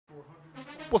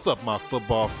What's up, my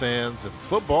football fans and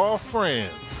football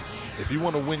friends? If you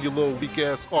want to win your little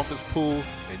weak-ass office pool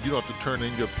and you don't have to turn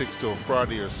in your picks till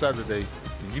Friday or Saturday,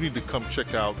 then you need to come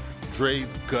check out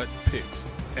Dre's Gut Picks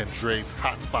and Dre's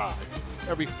Hot 5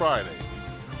 every Friday.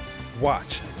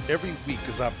 Watch every week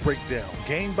as I break down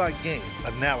game-by-game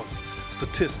analysis,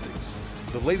 statistics,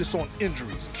 the latest on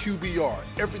injuries, QBR,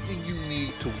 everything you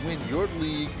need to win your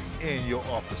league and your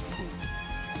office pool.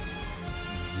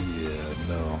 Yeah,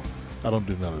 no, I don't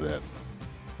do none of that.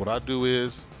 What I do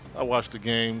is I watch the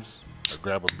games, I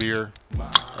grab a beer,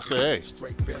 I say, hey,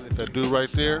 that dude right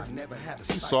there,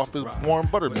 he's soft as warm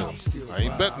buttermilk. I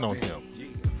ain't betting on him.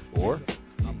 Or,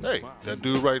 hey, that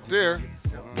dude right there,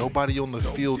 nobody on the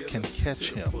field can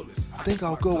catch him. I think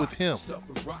I'll go with him.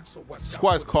 That's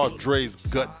why it's called Dre's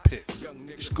Gut Picks.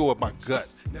 Just go with my gut.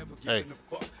 Hey,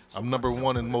 I'm number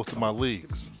one in most of my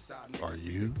leagues. Are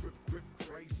you?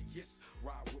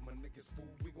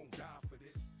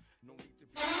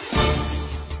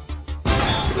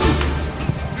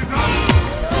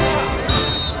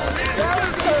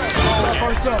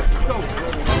 First up, go.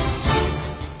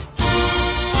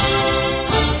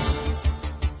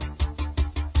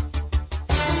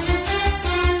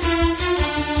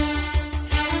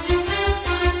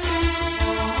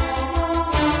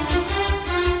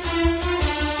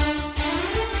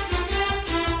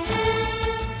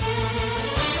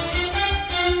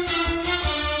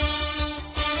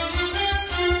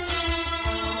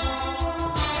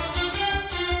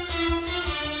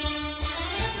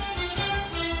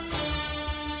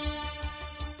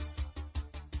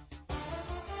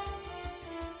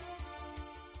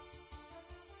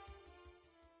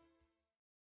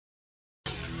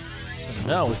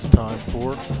 Now it's time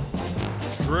for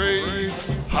Dre's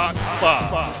Hot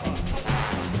 5.